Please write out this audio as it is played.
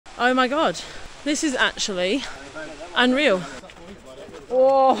Oh my god, this is actually unreal.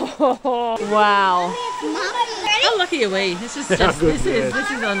 Oh wow! How lucky are we? This is just this is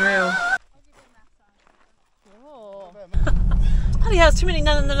unreal. Oh. Bloody hell, too many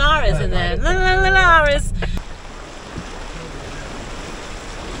nananaras in there. Nananaras.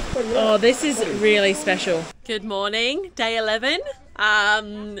 Oh, this is really special. Good morning, day 11.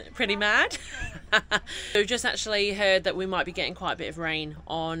 Pretty mad. We've just actually heard that we might be getting quite a bit of rain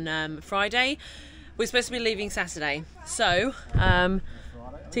on Friday. We're supposed to be leaving Saturday, so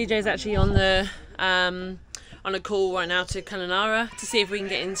TJ's actually on the on a call right now to Kununurra to see if we can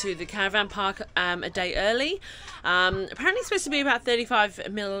get into the caravan park a day early. Apparently it's supposed to be about 35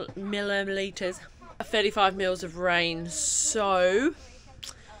 millimeters, 35 mils of rain, so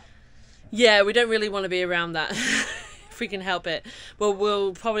yeah, we don't really want to be around that. If we can help it. Well,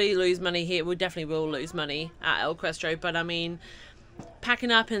 we'll probably lose money here. We definitely will lose money at El Questro, but I mean, packing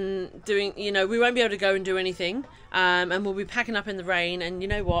up and doing, you know, we won't be able to go and do anything, and we'll be packing up in the rain, and you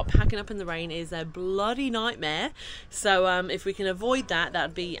know what, packing up in the rain is a bloody nightmare, so if we can avoid that,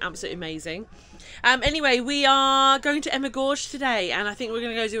 that'd be absolutely amazing. Anyway, we are going to Emma Gorge today, and I think we're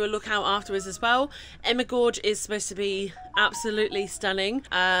going to go do a lookout afterwards as well. Emma Gorge is supposed to be absolutely stunning.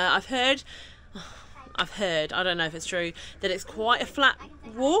 I've heard, I don't know if it's true, that it's quite a flat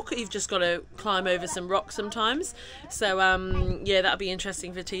walk. You've just got to climb over some rocks sometimes. So yeah, that'll be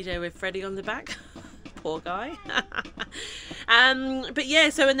interesting for TJ with Freddie on the back. Poor guy. But yeah,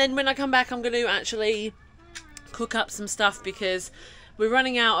 so and then when I come back, I'm going to actually cook up some stuff because we're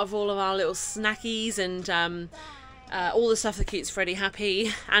running out of all of our little snackies and all the stuff that keeps Freddie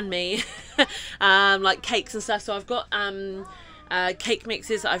happy and me, like cakes and stuff. So I've got cake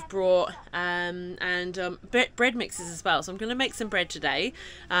mixes that I've brought, and bread mixes as well, so I'm going to make some bread today.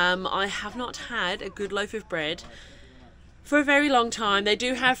 I have not had a good loaf of bread for a very long time. They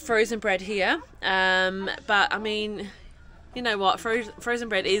do have frozen bread here, but I mean, you know what, frozen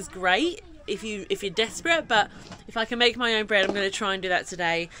bread is great if you're desperate, but if I can make my own bread, I'm going to try and do that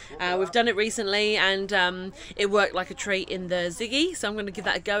today. We've done it recently, and it worked like a treat in the Ziggy, so I'm going to give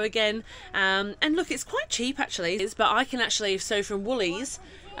that a go again. And look, it's quite cheap actually, but I can actually, so from Woolies,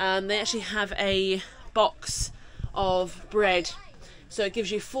 they actually have a box of bread, so it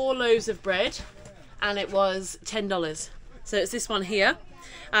gives you 4 loaves of bread, and it was $10. So it's this one here.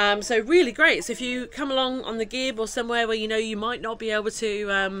 So really great. So if you come along on the Gibb or somewhere where you know you might not be able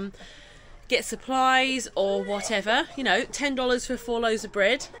to get supplies or whatever, you know, $10 for 4 loaves of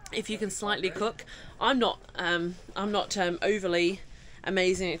bread if you can slightly cook. I'm not overly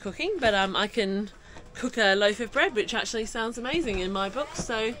amazing at cooking, but I can cook a loaf of bread, which actually sounds amazing in my book.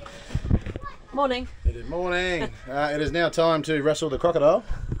 So morning. It is morning. It is now time to wrestle the crocodile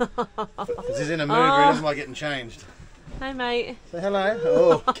because he's in a mood where he doesn't like getting changed. Hey mate. Say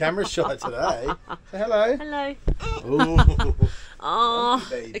hello. Oh, camera's shy today. Say hello. Hello. Ooh. Oh,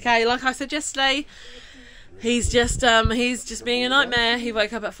 okay, like I said yesterday, he's just being a nightmare. He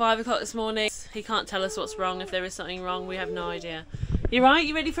woke up at 5 o'clock this morning. He can't tell us what's wrong. If there is something wrong, we have no idea. You right?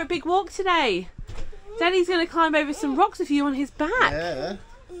 You ready for a big walk today? Daddy's going to climb over some rocks with you on his back. Yeah.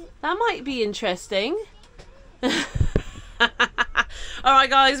 That might be interesting. Alright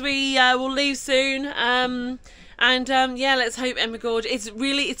guys, we will leave soon. Yeah, let's hope Emma Gorge,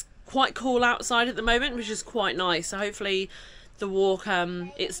 it's quite cool outside at the moment, which is quite nice, so hopefully the walk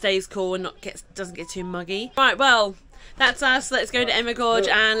it stays cool and doesn't get too muggy. Right, well, that's us. Let's go to Emma Gorge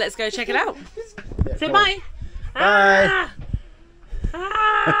and let's go check it out. Yeah, say bye. Bye.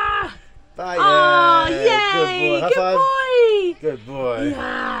 Ah. Bye. Oh, yay! Good boy. Good boy.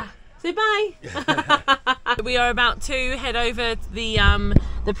 Yeah. Say bye. We are about to head over the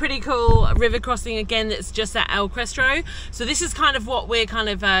pretty cool river crossing again that's just at El Questro. So this is kind of what we're kind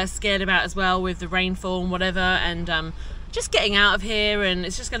of scared about as well, with the rainfall and whatever, and just getting out of here, and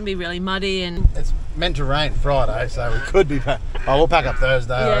it's just going to be really muddy. And it's meant to rain Friday, so we could be we'll pack up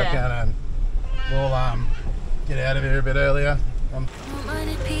Thursday, yeah. I reckon, and we'll get out of here a bit earlier.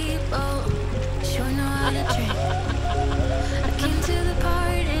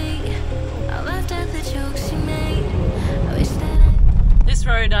 This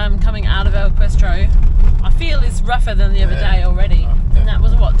road coming out of El Questro, I feel is rougher than the other day already. And that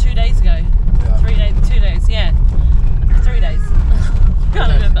was what, 2 days ago? Yeah. 3 days, 2 days, yeah. 3 days.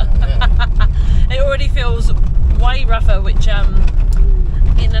 Can't remember. Yeah. It already feels way rougher, which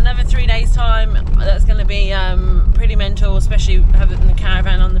in another 3 days time, that's going to be pretty mental, especially having the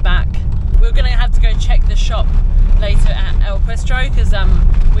caravan on the back. We're going to have to go check the shop later at El Questro because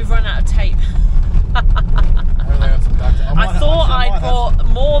we've run out of tape. I thought I bought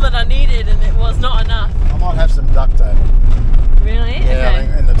more than I needed and it was not enough. I might have some duct tape. Really? Yeah, okay. I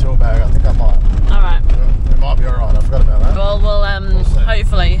think in the toolbox.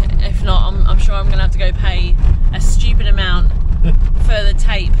 go pay a stupid amount for the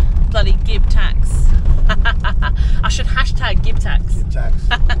tape. Bloody Gibb tax. I should hashtag Gibb tax. Gibb tax.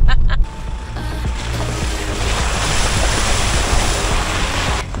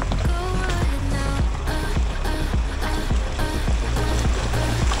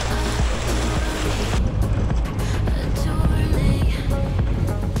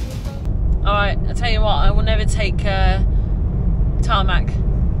 Alright, I'll tell you what, I will never take tarmac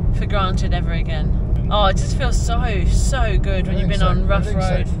for granted ever again. Oh, it just feels so good when you've been on rough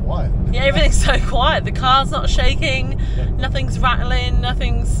road. So quiet. Yeah, everything's so quiet. The car's not shaking, nothing's rattling,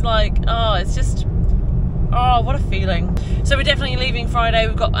 nothing's like, oh, it's just, oh, what a feeling. So we're definitely leaving Friday.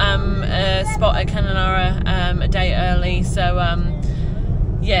 We've got a spot at Kananara a day early, so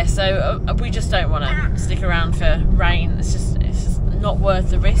yeah, so we just don't want to stick around for rain. It's just not worth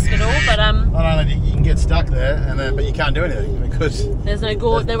the risk at all. But not only you can get stuck there, and then but you can't do anything because there's no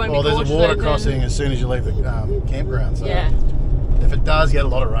gorge. There won't be gorges. Well, there's a water open. Crossing as soon as you leave the campground. So yeah, if it does get a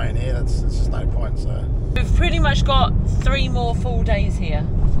lot of rain here, it's just no point. So we've pretty much got 3 more full days here.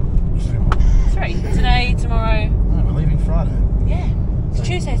 3 today, tomorrow. No, we're leaving Friday. Yeah, it's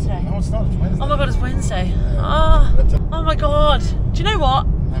Tuesday today. No, it's not. It's Wednesday. Oh my god, it's Wednesday. Yeah. Oh my god. Do you know what?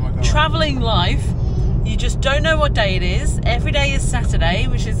 Oh my god. Travelling life. You just don't know what day it is. Every day is Saturday,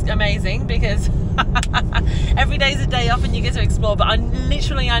 which is amazing because every day is a day off and you get to explore, but I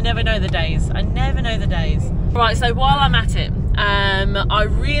never know the days. I never know the days. Right, so while I'm at it, I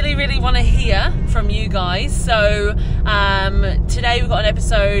really want to hear from you guys. So today we've got an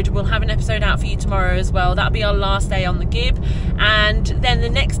episode. We'll have an episode out for you tomorrow as well. That'll be our last day on the Gibb, and then the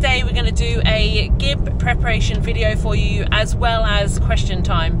next day we're going to do a Gibb preparation video for you as well as question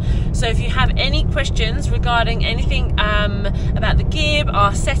time. So if you have any questions regarding anything about the Gibb,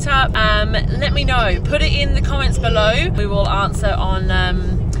 our setup, let me know. Put it in the comments below. We will answer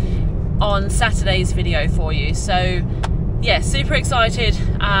on Saturday's video for you. So yeah, super excited.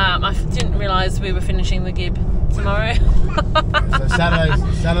 I didn't realise we were finishing the Gibb tomorrow. So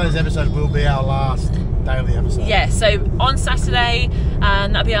Saturday's episode will be our last daily episode. Yeah, so on Saturday,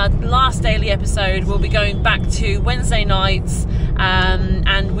 that'll be our last daily episode. We'll be going back to Wednesday nights,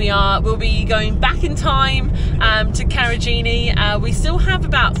 and we'll be going back in time to Karajini. We still have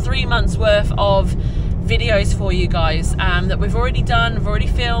about 3 months worth of videos for you guys that we've already done, we've already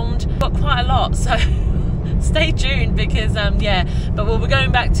filmed. We've got quite a lot, so stay tuned because yeah, but we'll be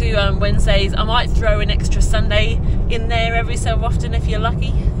going back to Wednesdays. I might throw an extra Sunday in there every so often if you're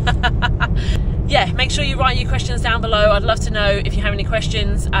lucky. Yeah, make sure you write your questions down below. I'd love to know if you have any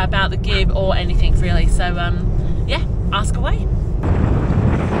questions about the Gibb or anything really. So yeah, ask away.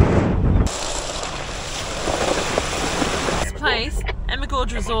 This place, Emma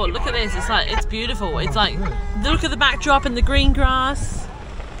Gorge Resort, look at this, it's beautiful. It's like, look at the backdrop and the green grass.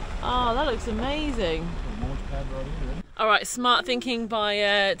 Oh, that looks amazing. Alright, smart thinking by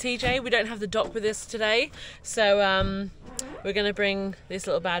TJ. We don't have the dock with us today, so we're going to bring this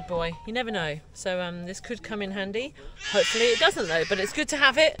little bad boy. You never know. So this could come in handy. Hopefully it doesn't though, but it's good to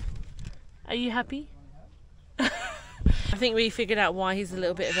have it. Are you happy? I think we figured out why he's a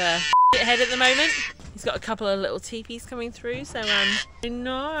little bit of a head at the moment. He's got a couple of little teepees coming through, so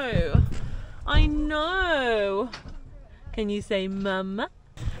I know. Can you say mama?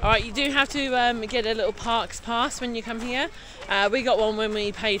 Alright, you do have to get a little parks pass when you come here. We got one when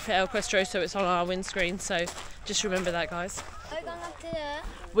we paid for El Questro, so it's on our windscreen, so just remember that, guys. Are we going up to there?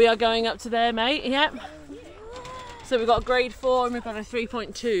 We are going up to there, mate, yep. So we've got grade 4 and we've got a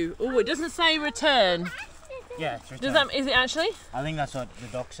 3.2. Oh, it doesn't say return. Yeah, it's return. Is it actually? I think that's what the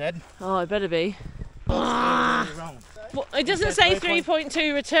doc said. Oh, it better be. Wrong. Well, it doesn't say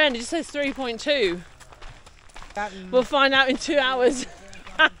 3.2 return, it just says 3.2. We'll find out in 2 hours.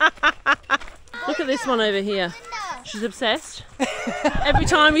 Look at this one over here. She's obsessed. Every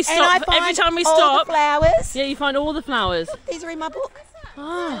time we stop, all the flowers. yeah, you find all the flowers. These are in my book.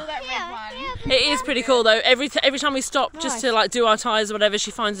 Oh. It is pretty cool though. Every time we stop just to like do our ties or whatever,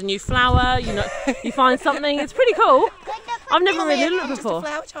 she finds a new flower. You know, you find something. It's pretty cool. I've never really looked before.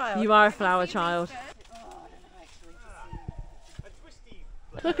 I'm just a flower child. You are a flower child.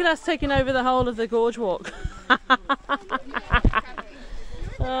 Look at us taking over the whole of the gorge walk.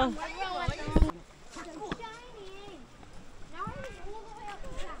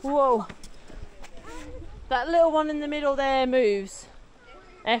 Whoa. That little one in the middle there moves.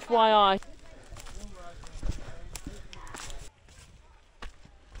 FYI.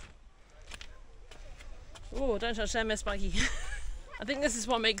 Oh, don't touch them, Miss Spiky. I think this is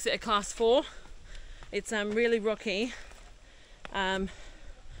what makes it a class 4. It's really rocky. A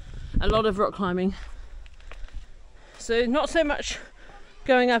lot of rock climbing. So not so much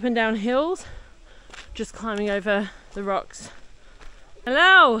going up and down hills, just climbing over the rocks.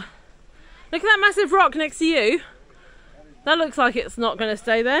 Hello! Look at that massive rock next to you. That looks like it's not going to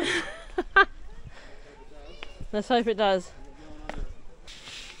stay there. Let's hope it does.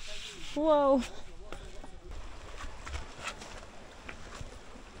 Whoa.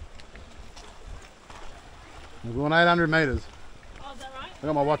 We're going 800 metres. Oh, is that right? I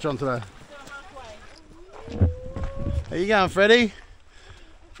got my watch on today. Still halfway. How you going, Freddie?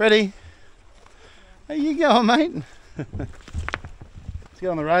 Freddie? How you going, mate? Let's get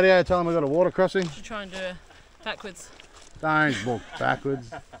on the radio, tell them we've got a water crossing. Should try and do it backwards. Don't walk backwards.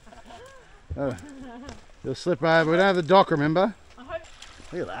 Oh, you'll slip over. We don't have the dock, remember? I hope.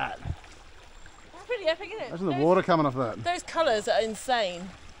 Look at that. It's pretty epic, isn't it? Imagine the water coming off that. Those colours are insane.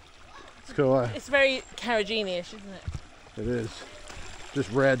 It's cool, eh? It's very Carragini-ish, isn't it? It is.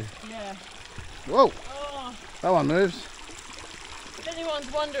 Just red. Yeah. Whoa! Oh, That one moves. if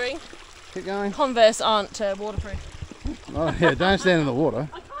anyone's wondering, Keep going. Converse aren't waterproof. Oh yeah, don't stand in the water.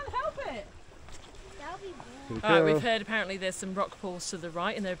 I can't help it. Be Alright, careful. we've heard apparently there's some rock pools to the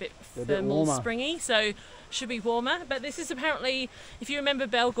right and they're a bit thermal warmer. springy, so should be warmer. But this is apparently, if you remember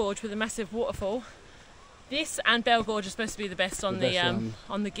Bell Gorge with a massive waterfall, this and Bell Gorge are supposed to be the best on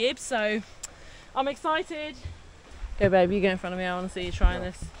the Gibb, so I'm excited. Go babe, you go in front of me, I want to see you trying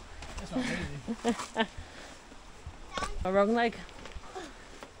this. It's not easy. My wrong leg.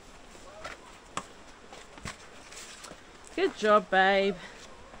 Good job, babe.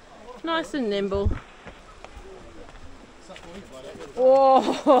 Nice and nimble.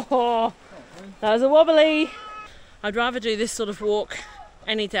 Oh, that was a wobbly. I'd rather do this sort of walk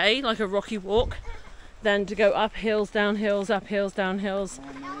any day, like a rocky walk, than to go up hills, down hills, up hills, down hills.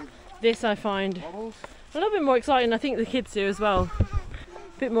 This I find a little bit more exciting. I think the kids do as well.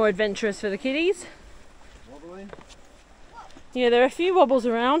 A bit more adventurous for the kiddies. Yeah, there are a few wobbles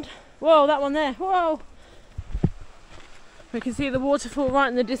around. Whoa, that one there. Whoa. We can see the waterfall right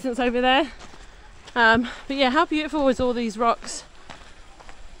in the distance over there. But yeah, how beautiful is all these rocks?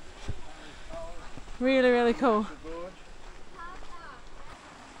 Really, really cool.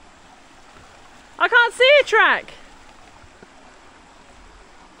 I can't see a track.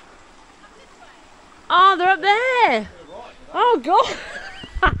 Oh, they're up there. Oh God.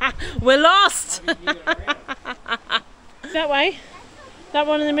 We're lost. That way. That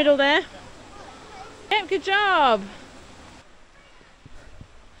one in the middle there. Yep, good job.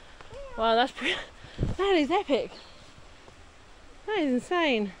 Wow, that is epic. That is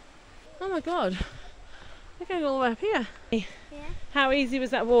insane. Oh my God. We're going all the way up here. Yeah. How easy was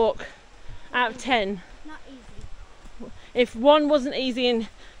that walk? Out of 10. Not easy. If 1 wasn't easy and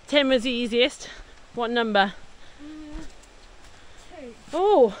 10 was the easiest, what number? 2.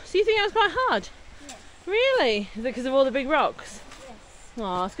 Oh, so you think that was quite hard? Yes. Really? Is it because of all the big rocks? Yes.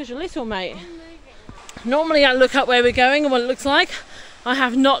 Oh, it's because you're little, mate. I'm moving. Normally I look up where we're going and what it looks like. I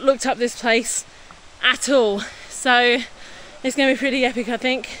have not looked up this place at all. So it's going to be pretty epic, I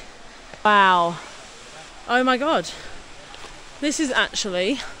think. Wow. Oh my God. This is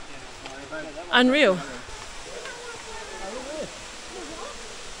actually unreal.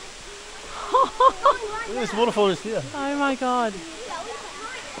 Look at this waterfall is here. Oh my God.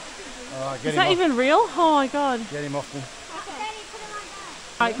 Alright, Is get that him off. even real? Oh my God. Get him off me.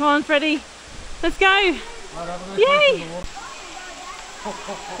 Right, come on, Freddie. Let's go. Yay!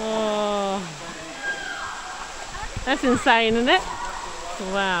 Oh, that's insane, isn't it?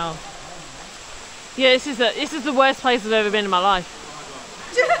 Wow. Yeah, this is the worst place I've ever been in my life.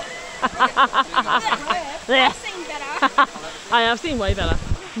 Yes. Seen better. I've seen way better.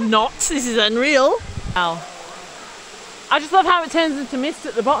 Not. This is unreal. Wow. I just love how it turns into mist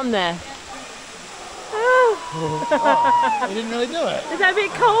at the bottom there. Oh. You didn't really do it. Is that a bit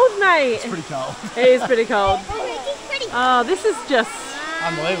cold, mate? It's pretty cold. It is pretty cold. It's pretty. Oh, this is just...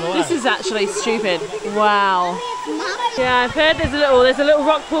 Unbelievable. This eh? is actually stupid. Wow. Yeah, I've heard there's a little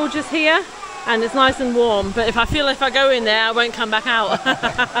rock pool just here, and it's nice and warm. But if I go in there, I won't come back out.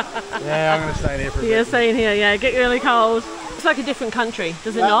 Yeah, I'm going to stay in here for a bit. You're staying here, yeah. Get really cold. It's like a different country,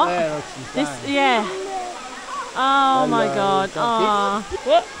 does it not? There looks insane. This, yeah. Oh my Hello, God. Oh.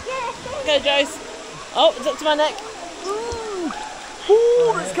 What? Go, Joyce. Oh, it's up to my neck.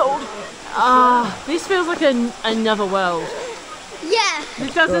 Ooh, that's cold. Ah, this feels like another world. Yeah.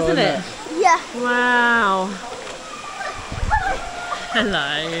 It does, doesn't it? Yeah. Wow.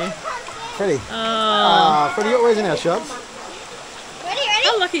 Hello. Freddie. Oh, Freddie, you're always in our shots. Ready?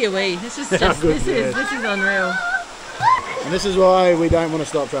 how lucky are we? This is just good, this is unreal. And this is why we don't want to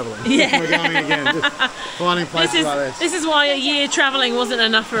stop travelling. Yeah. We're going again. Just finding places like this. This is why a year travelling wasn't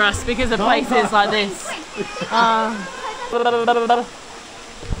enough for us, because of places like this.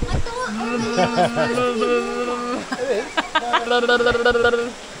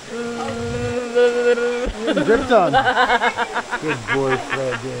 Dripped on. Good boy,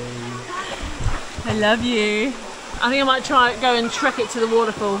 Freddy. I love you. I think I might go and trek it to the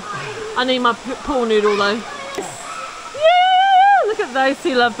waterfall. I need my pool noodle though. Yeah! Look at those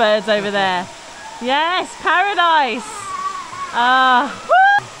two lovebirds over there. Yes, paradise.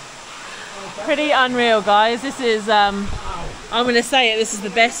 Woo! Pretty unreal, guys. This is, I'm going to say it, this is the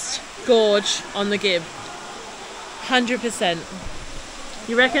best gorge on the Gibb. 100%.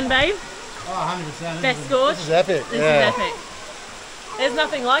 You reckon, babe? Oh, 100%. Best gorge? This is epic. This is epic. There's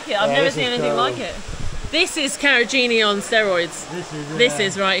nothing like it. I've never seen anything like it. This is Carragini on steroids. This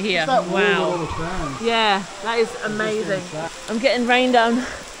is right here. Wow. Yeah, that is amazing. I'm getting rain down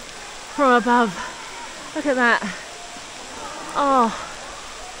from above. Look at that. Oh,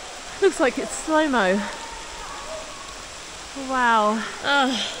 looks like it's slow-mo. Wow.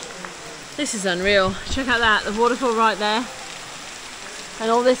 Oh, this is unreal. Check out that, the waterfall right there. And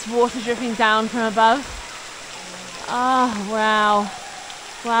all this water dripping down from above. Oh, wow.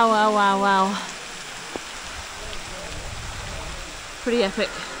 Wow, wow, wow, wow. Pretty epic.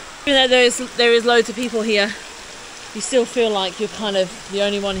 Even though there is loads of people here, you still feel like you're kind of the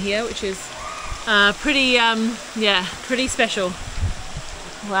only one here, which is pretty, yeah, pretty special.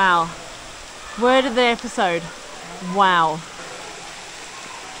 Wow. Word of the episode. Wow.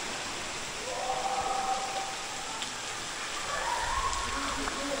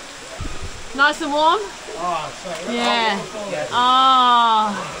 Nice and warm? Oh, so yeah.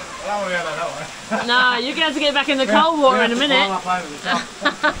 Oh. No, you're going to have to get back in the cold water in a minute.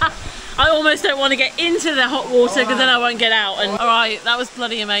 I almost don't want to get into the hot water because then I won't get out. And alright, that was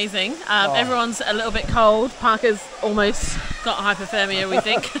bloody amazing. Everyone's a little bit cold. Parker's almost got hypothermia, we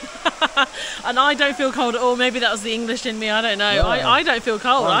think. And I don't feel cold at all. Maybe that was the English in me, I don't know. I don't feel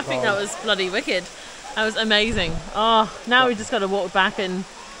cold. I think that was bloody wicked. That was amazing. Oh, now we just got to walk back and...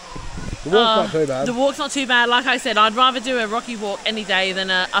 The walk's not too bad. The walk's not too bad. Like I said, I'd rather do a rocky walk any day than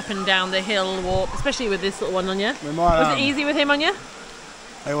a up and down the hill walk, especially with this little one on you. Was it easy with him on you?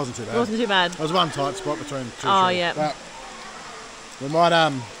 It wasn't too bad. It wasn't too bad. There was one tight spot between two Oh, trees. yeah. But we might,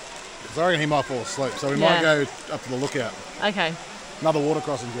 because I reckon he might fall asleep, so we might go up to the lookout. Okay. Another water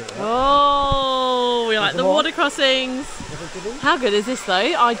crossing to it, right? Oh, we like the water crossings. How good is this though?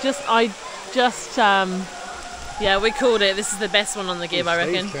 I just yeah, we called it. This is the best one on the Gibb, I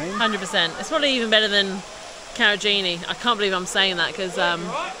reckon. 100%. It's probably even better than Carragini. I can't believe I'm saying that because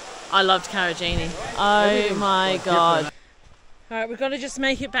I loved Carragini. Oh my god. Alright, we've got to just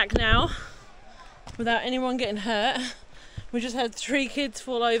make it back now without anyone getting hurt. We just had 3 kids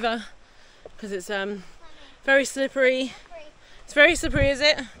fall over because it's very slippery. It's very slippery, is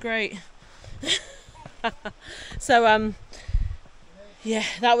it? Great. So yeah,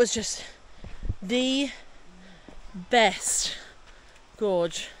 that was just the best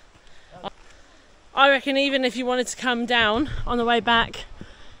gorge. I reckon even if you wanted to come down on the way back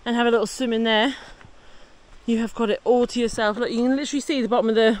and have a little swim in there, you have got it all to yourself. Look, you can literally see the bottom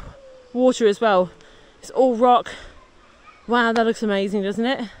of the water as well. It's all rock. Wow, that looks amazing, doesn't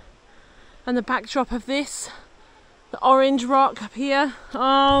it? And the backdrop of this, the orange rock up here.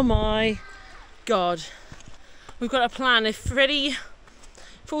 Oh my god. We've got a plan. If Freddie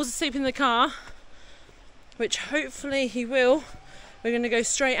falls asleep in the car, which hopefully he will, we're going to go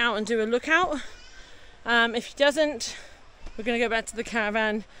straight out and do a lookout. If he doesn't, we're going to go back to the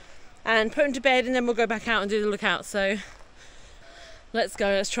caravan and put him to bed, and then we'll go back out and do the lookout. So let's go.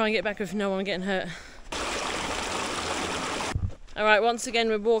 Let's try and get back with no one getting hurt. Alright, once again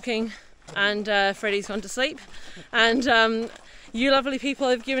we're walking and Freddie's gone to sleep, and you lovely people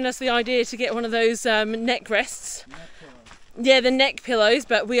have given us the idea to get one of those neck rests. Yeah, the neck pillows,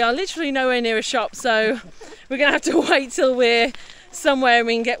 but we are literally nowhere near a shop, so we're going to have to wait till we're somewhere and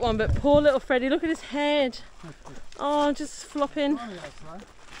we can get one. But poor little Freddie, look at his head. Oh, just flopping.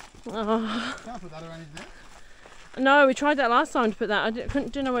 Oh. Can't put that around his neck. No, we tried that last time to put that. I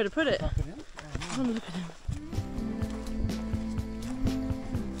didn't know where to put it. Oh, look at him.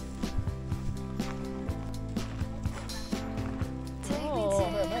 Oh,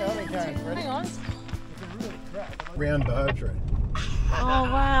 hang on. Round boab tree. Oh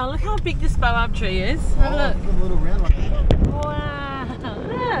wow, look how big this boab tree is. Have a look. A little round one. Wow,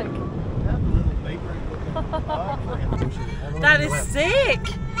 look. That is sick.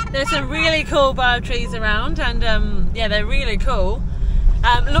 There's some really cool boab trees around, and yeah, they're really cool.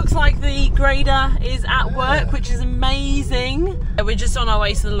 Looks like the grader is at work, which is amazing. We're just on our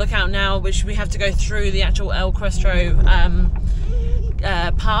way to the lookout now, which we have to go through the actual El Questro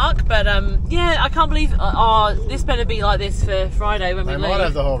park, but yeah, I can't believe. Oh, this better be like this for Friday when we leave. They might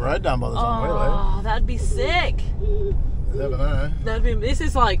have the whole road done by the time we leave. Oh, that'd be sick. You never know. That'd be. This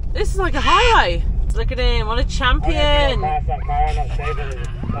is like a highway. Look at him! What a champion!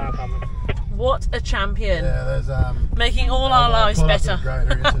 What a champion! Yeah, there's making all our lives better.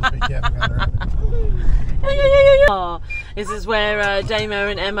 Be careful going around. Oh, this is where Damo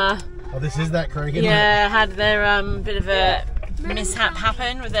and Emma. Oh, this is that creek, isn't Yeah, had their bit of a mishap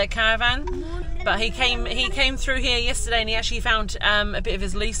happen with their caravan. But he came through here yesterday and he actually found a bit of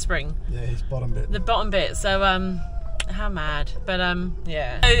his leaf spring. Yeah, his bottom bit. The bottom bit. So how mad. But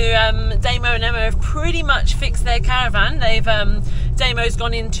yeah. So Damo and Emma have pretty much fixed their caravan. They've Damo's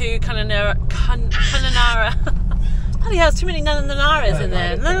gone into Kununurra. Bloody hell, there's too many Kununurras in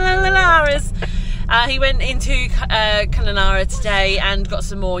there. Kununurras. He went into Kununurra today and got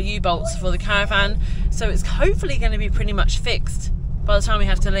some more U-bolts for the caravan, so it's hopefully going to be pretty much fixed by the time we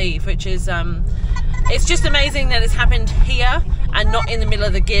have to leave, which is it's just amazing that it's happened here and not in the middle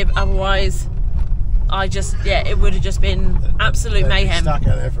of the Gibb. Otherwise it would have just been absolute mayhem. Stuck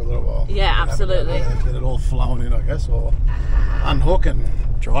out there for a little while. Yeah, absolutely. Get it all flowing in, I guess, or unhook and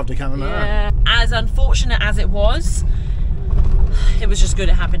drive to Kununurra. Yeah. As unfortunate as it was just good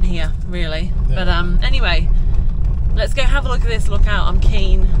it happened here, really. Yeah. But anyway, let's go have a look at this lookout. I'm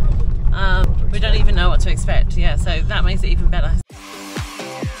keen. We don't even know what to expect. Yeah, so that makes it even better.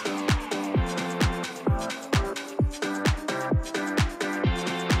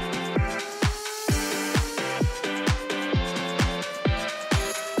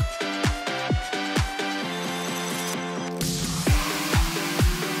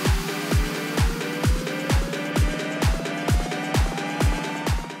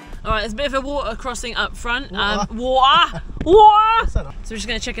 Alright, there's a bit of a water crossing up front. Water! So we're just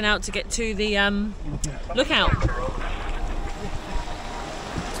going to check it out to get to the lookout.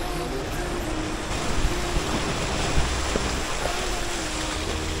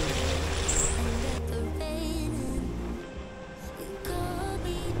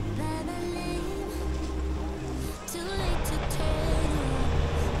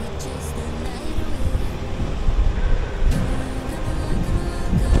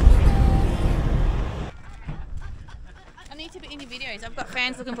 I've got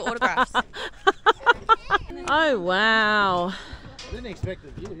fans looking for autographs. Oh wow! I didn't expect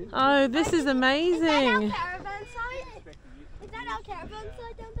the view. Oh, this is amazing. Is that our caravan site? Is that our caravan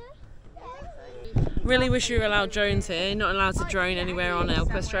site down there? Really wish you were allowed drones here. You're not allowed to drone anywhere on El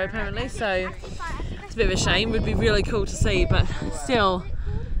Questro apparently, so it's a bit of a shame. Would be really cool to see, but still,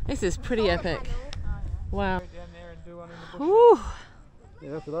 this is pretty epic. Wow. Ooh.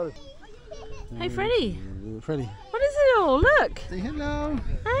 Yeah, that's what I did. Hey Freddie. Freddie. What is it all? Look. Say hello.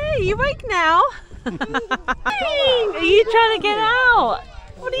 Hey, you awake now? Hey, are you trying to get out?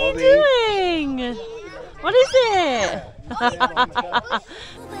 What are you doing? What is it?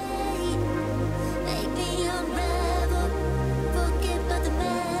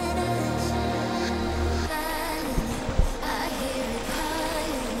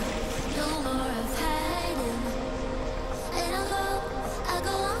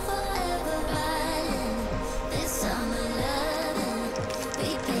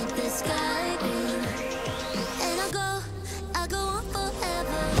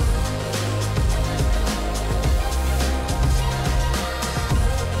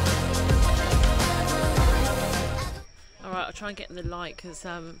 I'll try and get in the light because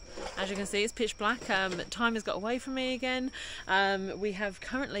as you can see it's pitch black. Time has got away from me again. We have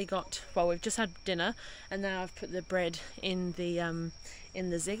currently got, well, we've just had dinner and now I've put the bread in the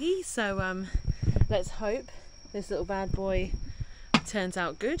ziggy, so let's hope this little bad boy turns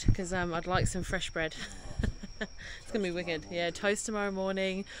out good because I'd like some fresh bread. It's gonna be wicked. Yeah, toast tomorrow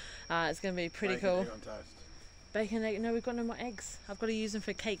morning. It's gonna be pretty cool. Egg on toast. Bacon, egg, no, we've got no more eggs. I've got to use them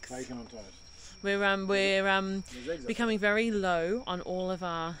for cakes. Bacon on toast. We're becoming very low on all of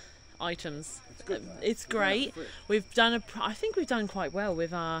our items. It's good. It's great. We've done I think we've done quite well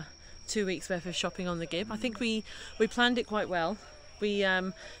with our 2 weeks worth of shopping on the Gibb. I think we planned it quite well. We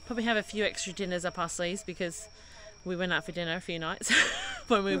probably have a few extra dinners up our sleeves because we went out for dinner a few nights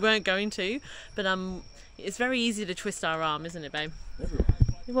when we weren't going to. But it's very easy to twist our arm, isn't it, babe? Everyone.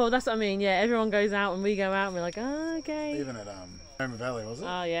 Well, that's what I mean. Yeah, everyone goes out and we go out and we're like, oh, okay. Even at Emma Valley, was it?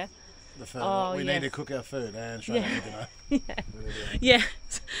 Oh yeah. We need to cook our food and show them dinner. Yeah.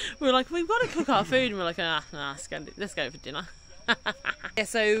 We're like, we've got to cook our food, and we're like, let's go for dinner. Yeah,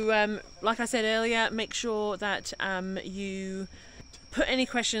 so like I said earlier, make sure that you put any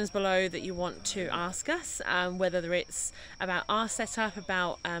questions below that you want to ask us, whether it's about our setup,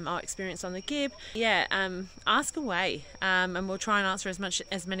 about our experience on the Gibb. Yeah, ask away, and we'll try and answer as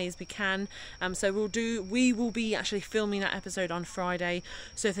many as we can. So we will be actually filming that episode on Friday,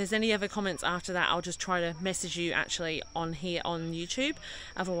 so if there's any other comments after that, I'll just try to message you actually on here on YouTube.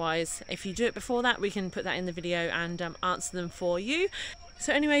 Otherwise, if you do it before that, we can put that in the video and answer them for you.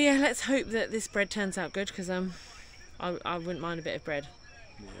 So anyway, yeah, let's hope that this bread turns out good, because I wouldn't mind a bit of bread.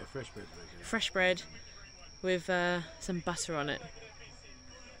 Yeah, fresh bread. Fresh bread with some butter on it.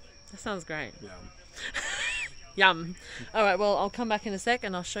 That sounds great. Yum. Yum. Alright, well, I'll come back in a sec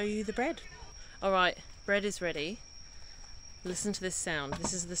and I'll show you the bread. Alright, bread is ready. Listen to this sound.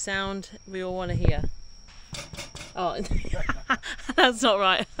 This is the sound we all want to hear. Oh, that's not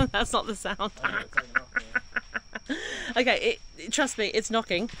right. That's not the sound. Okay, trust me, it's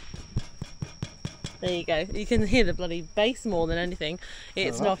knocking. There you go. You can hear the bloody bass more than anything.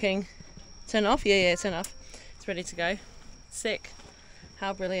 It's knocking. Turn it off? Yeah, turn it off. It's ready to go. Sick.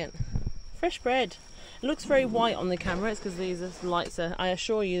 How brilliant. Fresh bread. It looks very white on the camera. It's because these lights are... I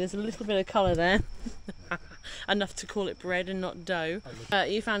assure you, there's a little bit of colour there. Enough to call it bread and not dough.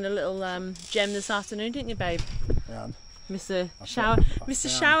 You found a little gem this afternoon, didn't you, babe? Found. Mr.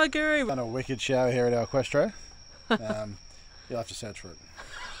 Shower Guru. Done a wicked shower here at our Questro. You'll have to search for it.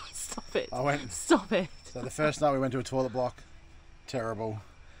 Stop it. Stop it. So the first night we went to a toilet block. Terrible.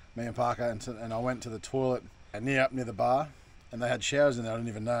 Me and Parker, and I went to the toilet near the bar, and they had showers in there, I didn't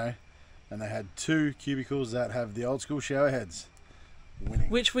even know. And they had 2 cubicles that have the old school shower heads. Winning.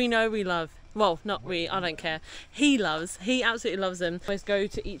 Which we know we love. Well, not we, I don't care. He absolutely loves them. I always go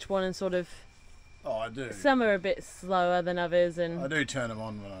to each one and sort of... Oh, I do. Some are a bit slower than others, and... I do turn them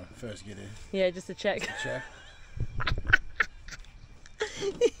on when I first get here. Yeah, just to check. Check.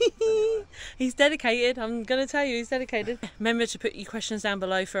 He's dedicated. I'm going to tell you, he's dedicated. Remember to put your questions down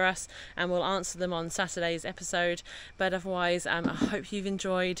below for us, and we'll answer them on Saturday's episode. But otherwise, I hope you've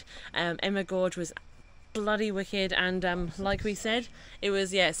enjoyed. Emma Gorge was bloody wicked, and like we said, it was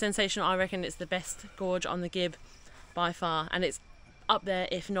sensational. I reckon it's the best gorge on the Gibb by far, and it's up there,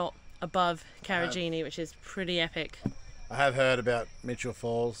 if not above, Carragini, which is pretty epic. I have heard about Mitchell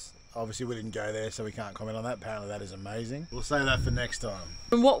Falls. Obviously we didn't go there, so we can't comment on that. Apparently that is amazing. We'll save that for next time.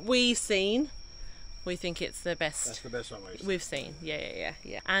 From what we've seen, we think it's the best. That's the best one we've seen. Yeah.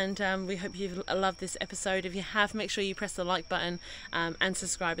 And we hope you've loved this episode. If you have, make sure you press the like button and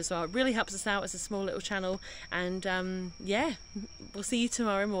subscribe as well. It really helps us out. It's a small little channel. And yeah, we'll see you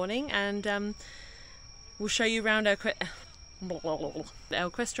tomorrow morning, and we'll show you around our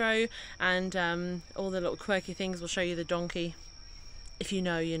Questro and all the little quirky things. We'll show you the donkey. If you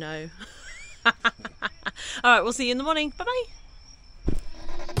know, you know. Alright, we'll see you in the morning. Bye bye.